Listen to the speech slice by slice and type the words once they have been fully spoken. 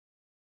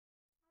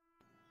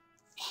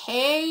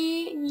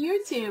Hey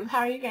YouTube, how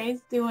are you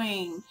guys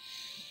doing?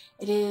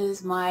 It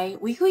is my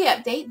weekly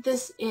update.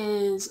 This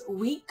is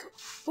week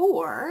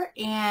 4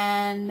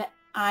 and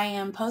I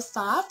am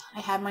post-op.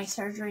 I had my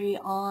surgery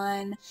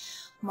on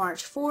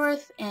March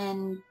 4th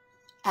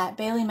at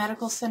Bailey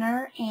Medical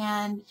Center,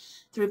 and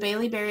through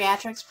Bailey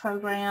Bariatrics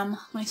program,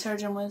 my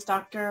surgeon was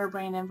Dr.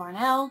 Brandon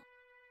Varnell.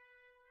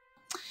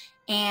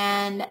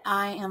 And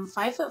I am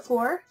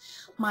 5'4".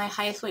 My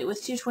highest weight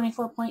was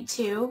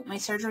 224.2. My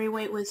surgery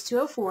weight was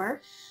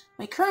 204.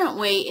 My current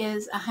weight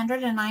is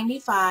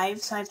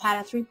 195, so I've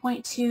had a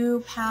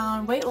 3.2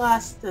 pound weight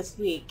loss this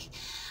week.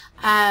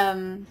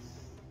 So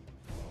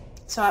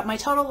my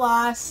total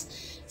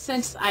loss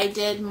since I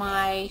did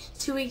my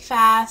 2-week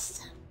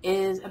fast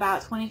is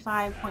about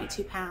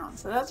 25.2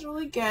 pounds. So that's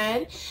really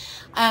good.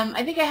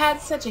 I think I had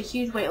such a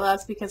huge weight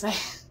loss because I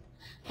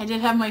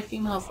did have my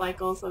female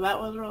cycle, so that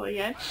was really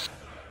good.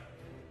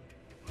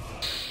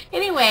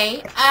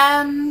 Anyway,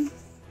 I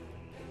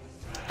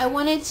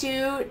wanted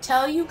to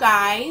tell you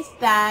guys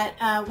that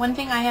one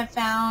thing I have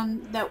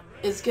found that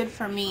is good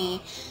for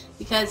me,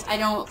 because I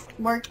don't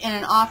work in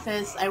an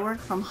office, I work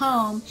from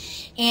home,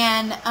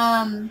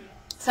 and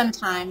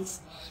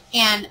sometimes,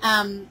 and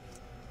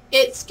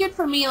it's good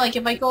for me, like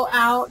if I go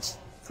out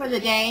for the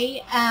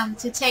day,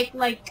 to take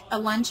like a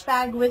lunch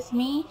bag with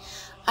me.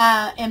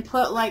 And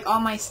put like all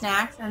my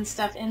snacks and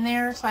stuff in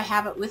there, so I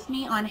have it with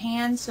me on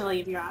hand, so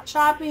like if you're out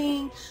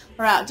shopping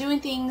or out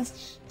doing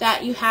things,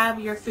 that you have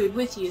your food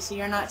with you, so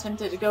you're not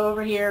tempted to go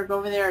over here, go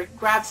over there,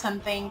 grab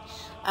something,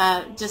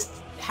 just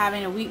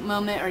having a weak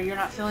moment or you're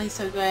not feeling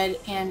so good.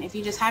 And if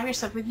you just have your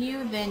stuff with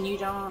you, then you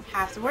don't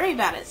have to worry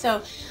about it.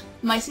 So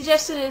my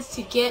suggestion is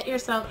to get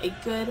yourself a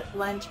good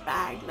lunch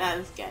bag. That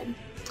is good.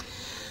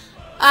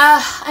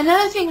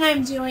 Another thing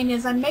I'm doing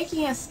is I'm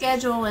making a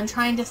schedule and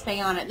trying to stay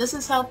on it. This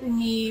is helping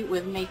me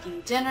with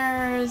making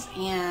dinners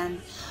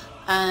and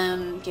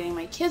getting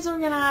my kids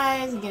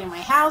organized and getting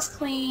my house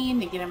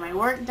cleaned and getting my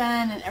work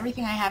done and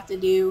everything I have to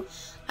do,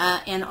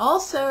 and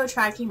also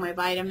tracking my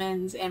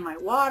vitamins and my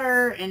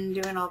water and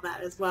doing all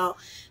that as well.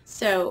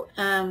 So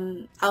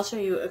I'll show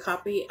you a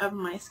copy of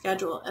my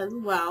schedule as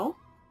well.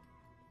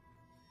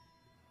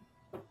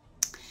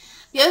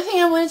 The other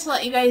thing I wanted to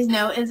let you guys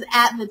know is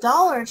at the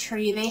Dollar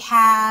Tree they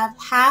have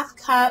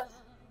half-cup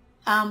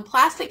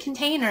plastic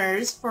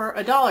containers for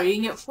 $1. You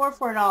can get 4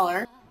 for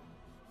 $1.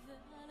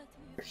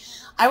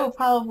 I will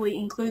probably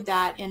include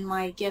that in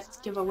my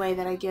gift giveaway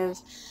that I give.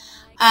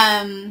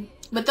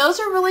 But those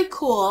are really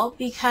cool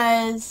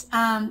because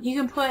you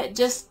can put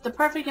just the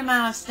perfect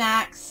amount of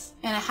snacks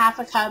in a half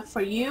a cup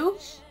for you.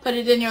 Put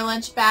it in your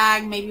lunch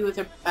bag, maybe with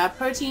a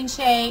protein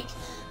shake,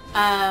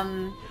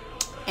 and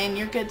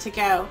you're good to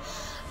go.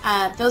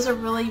 Those are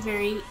really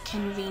very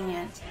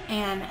convenient.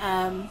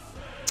 And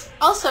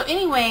also,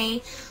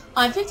 anyway,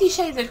 on 50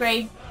 Shades of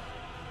Grey,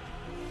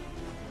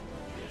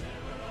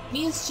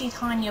 VSG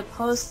Tanya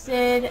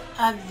posted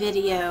a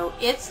video.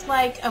 It's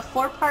like a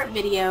 4-part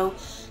video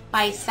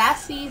by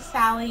Sassy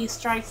Sally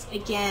Strikes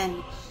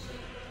Again.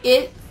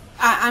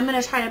 I'm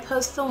going to try to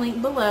post the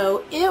link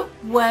below. It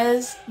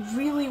was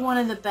really one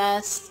of the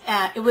best.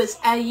 It was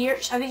a year,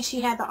 I think she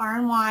had the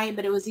RNY,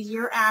 but it was a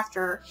year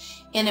after,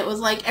 and it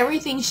was like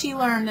everything she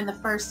learned in the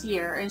first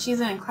year, and she's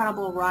an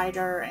incredible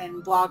writer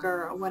and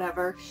blogger or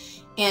whatever,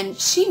 and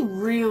she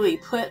really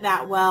put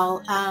that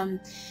well,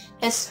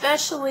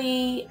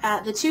 especially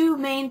the 2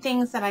 main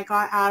things that I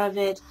got out of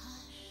it.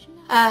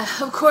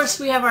 Of course,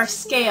 we have our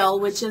scale,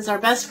 which is our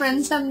best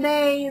friend some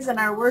days and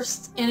our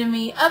worst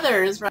enemy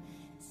others, right?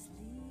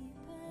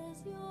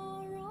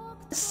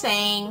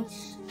 Saying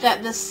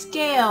that the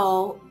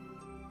scale,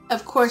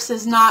 of course,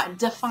 is not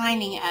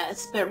defining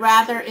us, but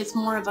rather it's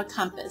more of a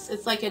compass.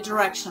 It's like a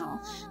directional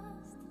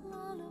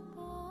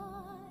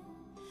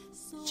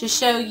to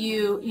show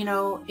you, you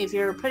know, if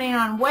you're putting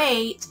on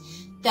weight,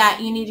 that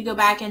you need to go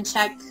back and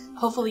check.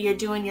 Hopefully you're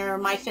doing your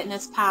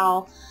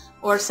MyFitnessPal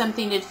or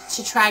something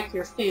to track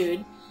your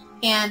food,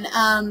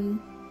 and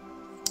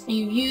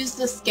you use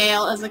the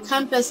scale as a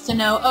compass to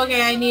know,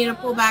 okay, I need to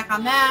pull back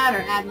on that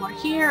or add more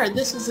here, or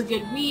this was a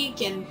good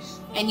week and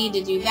I need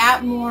to do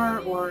that more,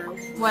 or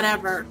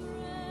whatever.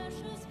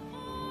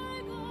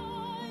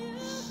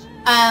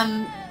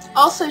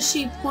 Also,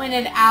 she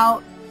pointed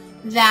out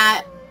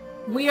that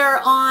we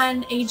are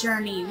on a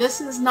journey.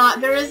 This is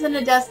not, there isn't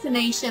a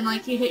destination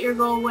like you hit your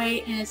goal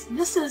weight, and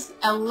this is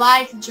a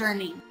life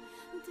journey.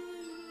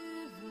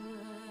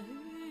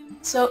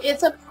 So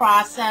it's a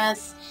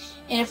process.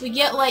 And if we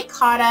get like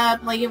caught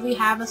up, like if we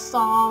have a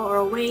stall or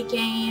a weight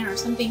gain or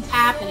something's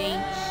happening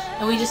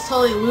and we just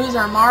totally lose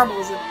our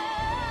marbles,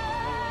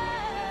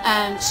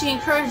 she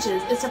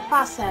encourages, it's a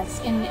process,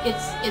 and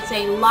it's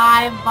a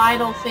live,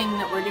 vital thing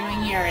that we're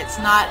doing here. It's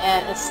not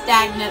a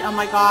stagnant, oh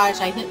my gosh,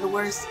 I hit the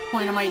worst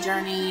point of my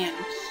journey and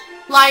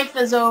life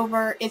is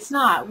over. It's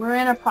not. We're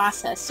in a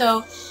process.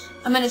 So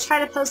I'm going to try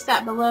to post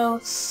that below.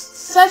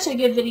 Such a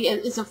good video.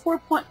 It's a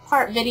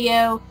 4-part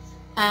video.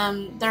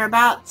 They're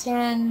about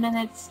 10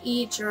 minutes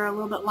each or a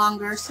little bit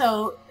longer.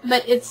 So,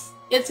 but it's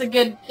it's a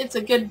good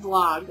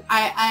vlog.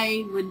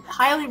 I would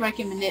highly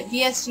recommend it.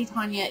 VSG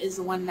Tanya is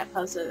the one that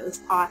posted it.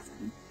 It's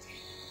awesome.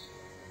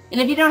 And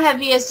if you don't have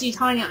VSG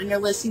Tanya on your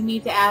list, you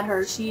need to add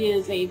her. She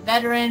is a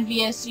veteran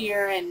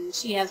VSGer, and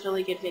she has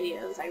really good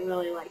videos. I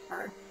really like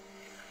her.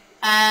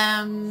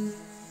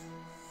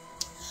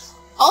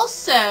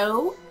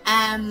 Also,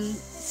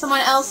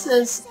 someone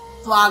else's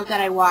vlog that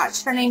I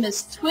watched, her name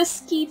is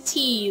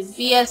TwiskyTs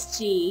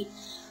VSG.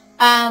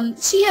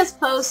 She has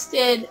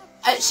posted,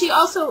 she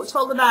also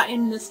told about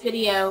in this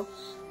video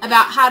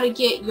about how to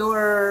get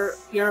your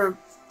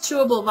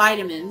chewable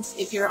vitamins.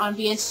 If you're on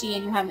VSG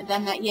and you haven't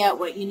done that yet,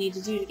 what you need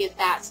to do to get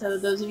that. So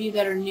those of you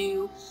that are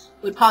new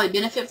would probably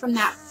benefit from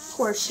that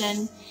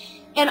portion.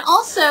 And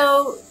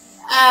also,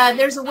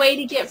 there's a way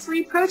to get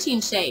free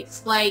protein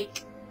shakes,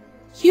 like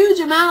huge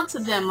amounts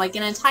of them, like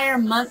an entire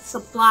month's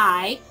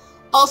supply.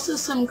 Also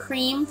some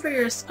cream for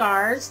your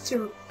scars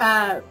to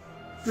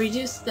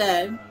reduce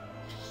the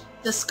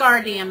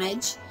scar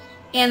damage.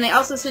 And they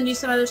also send you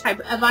some other type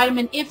of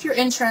vitamin if your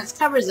insurance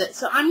covers it.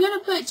 So I'm going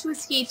to put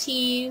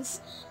TwiskyTs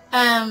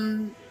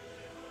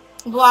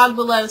blog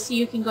below so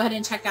you can go ahead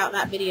and check out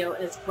that video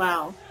as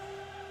well.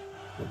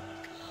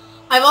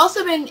 I've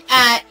also been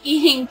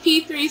eating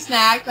P3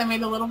 snacks. I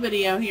made a little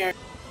video here.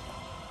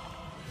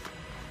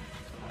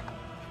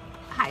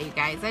 Hi you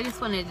guys, I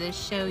just wanted to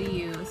show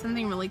you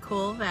something really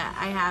cool that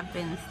I have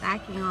been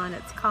snacking on.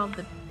 It's called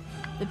the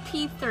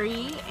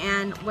P3,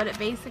 and what it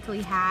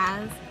basically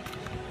has,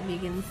 if you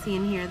can see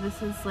in here,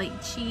 this is like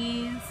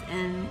cheese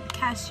and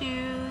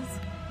cashews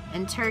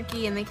and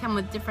turkey, and they come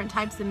with different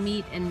types of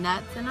meat and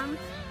nuts in them.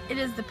 It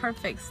is the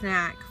perfect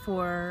snack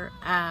for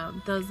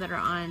those that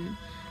are on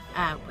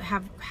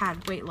have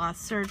had weight loss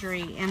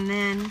surgery. And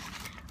then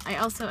I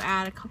also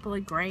add a couple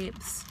of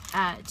grapes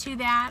to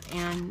that,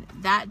 and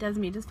that does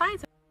me just fine.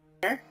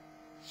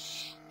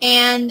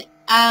 And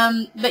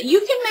but you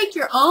can make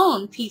your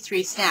own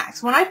P3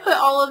 snacks. When I put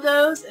all of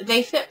those,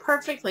 they fit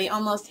perfectly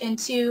almost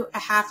into a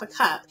half a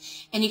cup.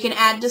 And you can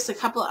add just a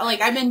couple,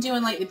 like I've been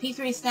doing like the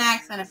P3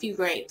 snacks and a few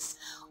grapes.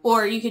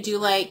 Or you could do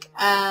like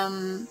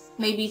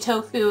maybe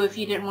tofu if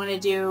you didn't want to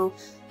do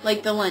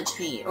like the lunch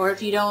meat. Or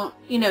if you don't,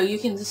 you know, you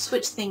can just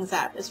switch things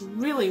up. It's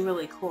really,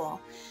 really cool.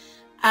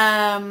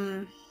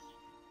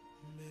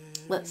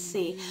 Let's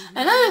see.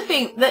 Another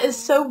thing that is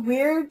so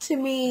weird to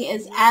me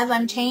is as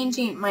I'm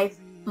changing, my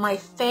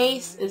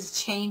face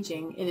is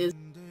changing. It's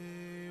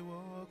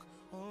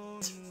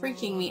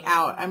freaking me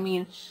out. I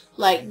mean,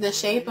 like the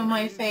shape of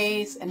my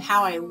face and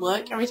how I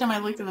look. Every time I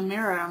look in the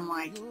mirror, I'm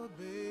like,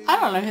 I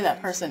don't know who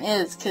that person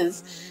is,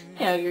 because,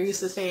 you know, you're used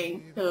to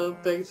saying, oh,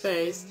 big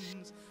face.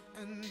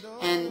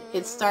 And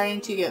it's starting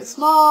to get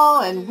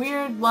small and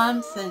weird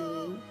lumps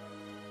and,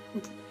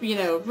 you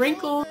know,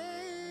 wrinkles.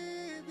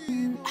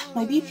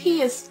 My BP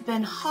has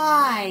been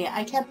high.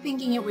 I kept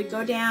thinking it would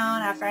go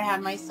down after I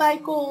had my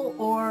cycle,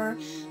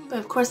 but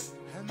of course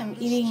I'm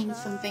eating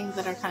some things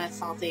that are kind of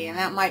salty, and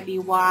that might be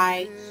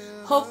why.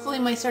 Hopefully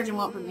my surgeon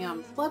won't put me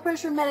on blood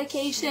pressure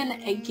medication.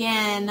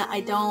 Again,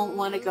 I don't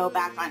want to go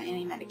back on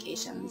any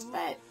medications,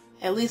 but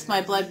at least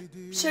my blood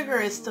sugar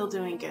is still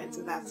doing good,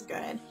 so that's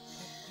good.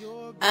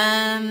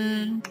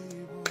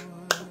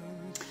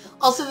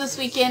 Also this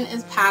weekend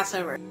is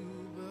Passover.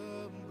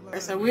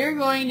 So we're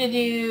going to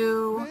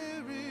do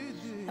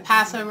a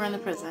Passover in the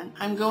prison.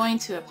 I'm going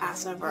to a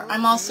Passover.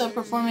 I'm also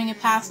performing a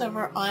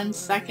Passover on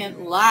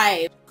Second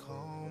Life.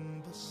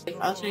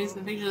 I'll show you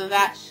some pictures of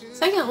that.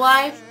 Second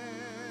Life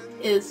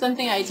is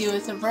something I do.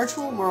 It's a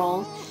virtual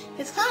world.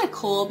 It's kind of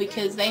cool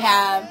because they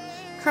have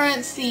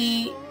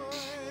currency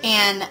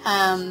and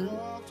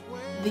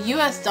the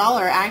US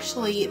dollar.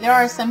 Actually, there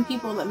are some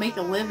people that make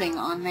a living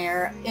on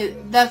there.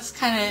 That's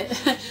kind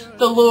of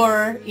the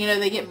lure, you know,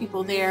 they get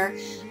people there.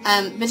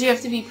 But you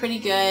have to be pretty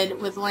good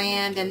with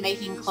land and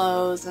making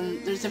clothes,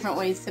 and there's different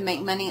ways to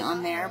make money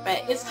on there.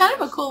 But it's kind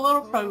of a cool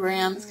little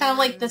program. It's kind of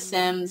like The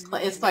Sims.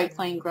 It's like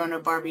playing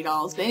grown-up Barbie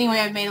dolls. But anyway,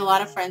 I've made a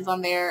lot of friends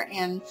on there,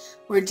 and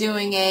we're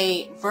doing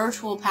a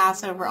virtual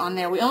Passover on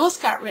there. We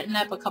almost got written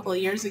up a couple of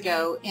years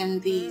ago in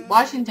the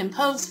Washington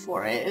Post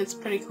for it. It's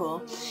pretty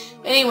cool.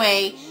 But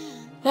anyway,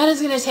 that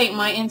is going to take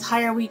my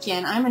entire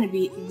weekend. I'm going to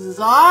be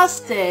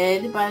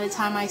exhausted by the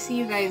time I see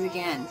you guys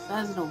again. So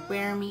that's going to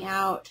wear me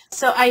out.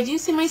 So I do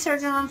see my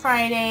surgeon on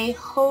Friday.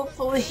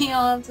 Hopefully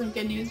I'll have some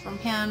good news from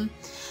him.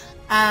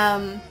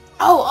 Oh,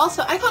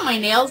 also, I got my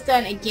nails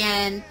done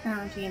again. I don't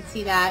know if you can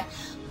see that.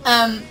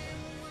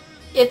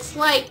 It's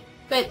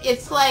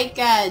like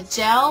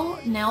gel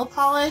nail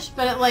polish,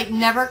 but it like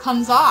never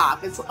comes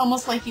off. It's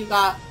almost like you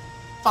got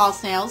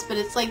false nails, but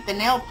it's like the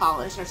nail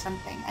polish or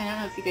something. I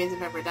don't know if you guys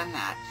have ever done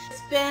that.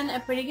 It's been a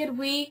pretty good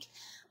week.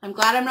 I'm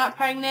glad I'm not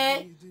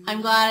pregnant.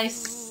 I'm glad I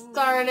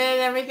started.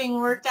 Everything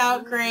worked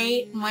out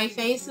great. My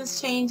face is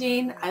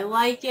changing. I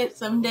like it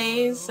some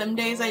days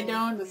I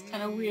don't. It's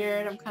kind of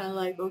weird. I'm kind of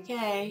like,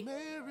 okay,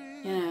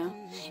 you know.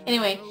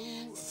 Anyway,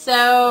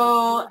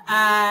 so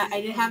I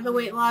did have the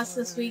weight loss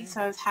this week,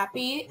 so I was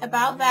happy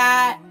about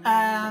that.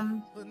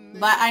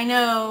 But I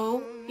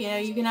know, you know,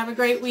 you can have a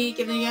great week,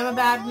 and then you have a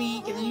bad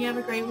week, and then you have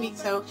a great week,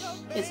 so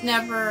it's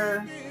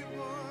never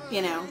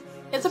you know,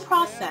 it's a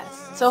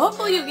process. So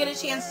hopefully you'll get a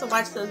chance to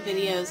watch those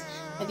videos.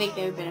 I think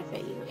they would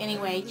benefit you.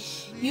 Anyway,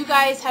 you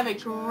guys have a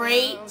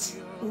great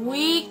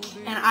week,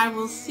 and I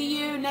will see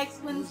you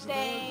next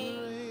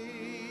Wednesday.